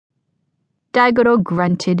Daigoro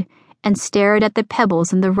grunted and stared at the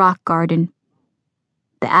pebbles in the rock garden.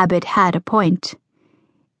 The abbot had a point.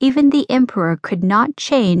 Even the emperor could not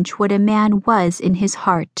change what a man was in his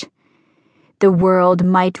heart. The world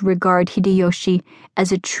might regard Hideyoshi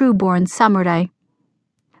as a true-born samurai,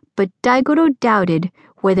 but Daigoro doubted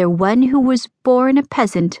whether one who was born a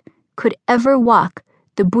peasant could ever walk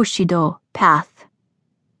the Bushido path.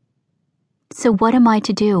 So what am I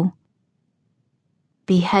to do?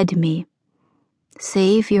 Behead me.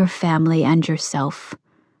 Save your family and yourself.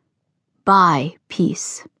 Buy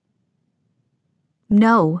peace.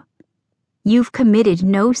 No, you've committed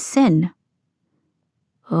no sin.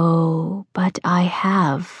 Oh, but I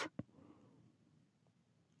have.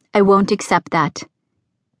 I won't accept that.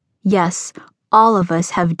 Yes, all of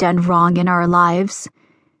us have done wrong in our lives,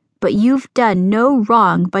 but you've done no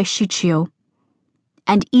wrong by Shichio.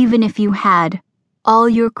 And even if you had, all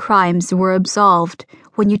your crimes were absolved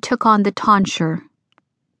when you took on the tonsure.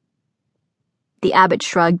 The abbot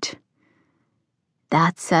shrugged.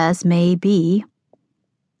 That's as may be.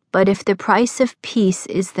 But if the price of peace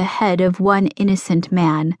is the head of one innocent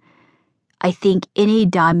man, I think any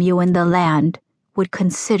daimyo in the land would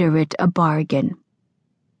consider it a bargain.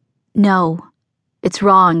 No, it's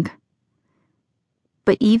wrong.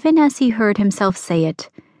 But even as he heard himself say it,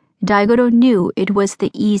 Daigoro knew it was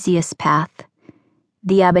the easiest path.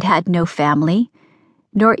 The abbot had no family,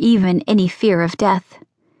 nor even any fear of death.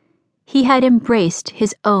 He had embraced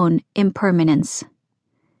his own impermanence.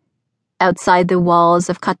 Outside the walls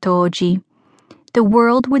of Katooji, the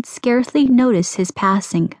world would scarcely notice his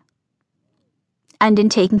passing. And in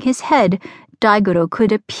taking his head, Daigoro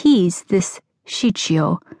could appease this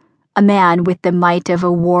Shichio, a man with the might of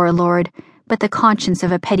a warlord, but the conscience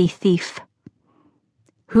of a petty thief.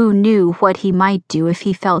 Who knew what he might do if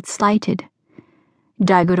he felt slighted?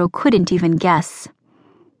 Daigoro couldn't even guess.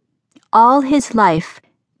 All his life,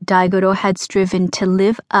 Daigoro had striven to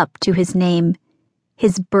live up to his name,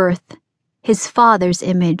 his birth, his father's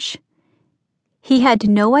image. He had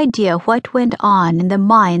no idea what went on in the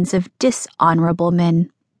minds of dishonorable men.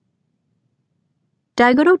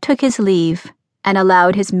 Daigoro took his leave and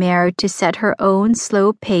allowed his mare to set her own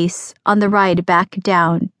slow pace on the ride back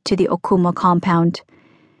down to the Okumo compound.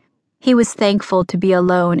 He was thankful to be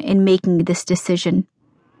alone in making this decision.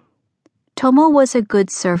 Tomo was a good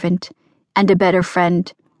servant and a better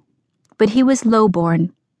friend, but he was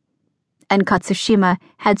low-born, and Katsushima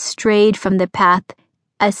had strayed from the path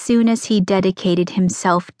as soon as he dedicated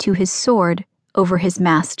himself to his sword over his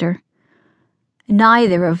master.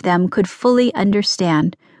 Neither of them could fully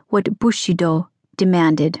understand what Bushido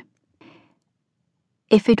demanded.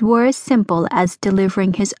 If it were as simple as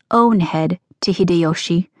delivering his own head to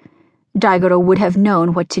Hideyoshi, Daigoro would have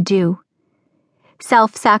known what to do.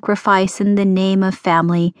 Self-sacrifice in the name of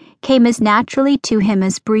family came as naturally to him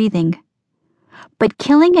as breathing. But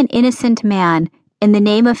killing an innocent man in the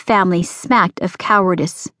name of family smacked of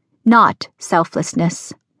cowardice, not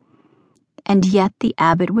selflessness. And yet the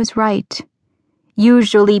abbot was right.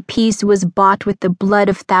 Usually peace was bought with the blood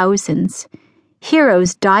of thousands.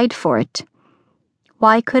 Heroes died for it.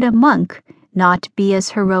 Why could a monk not be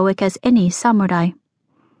as heroic as any samurai?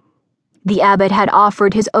 The abbot had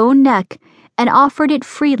offered his own neck and offered it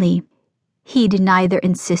freely. He'd neither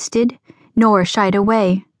insisted nor shied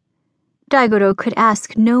away. Daigoro could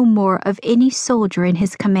ask no more of any soldier in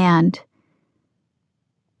his command.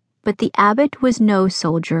 But the abbot was no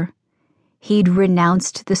soldier. He'd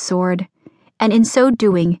renounced the sword, and in so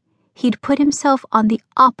doing, he'd put himself on the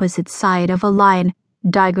opposite side of a line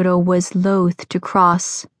Daigoro was loath to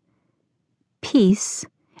cross. Peace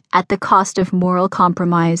at the cost of moral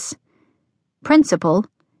compromise. Principle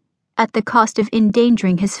at the cost of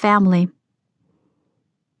endangering his family.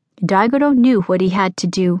 Daigoro knew what he had to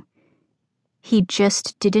do. He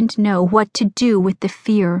just didn't know what to do with the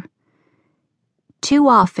fear. Too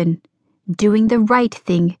often, doing the right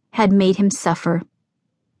thing had made him suffer.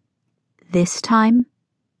 This time,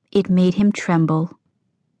 it made him tremble.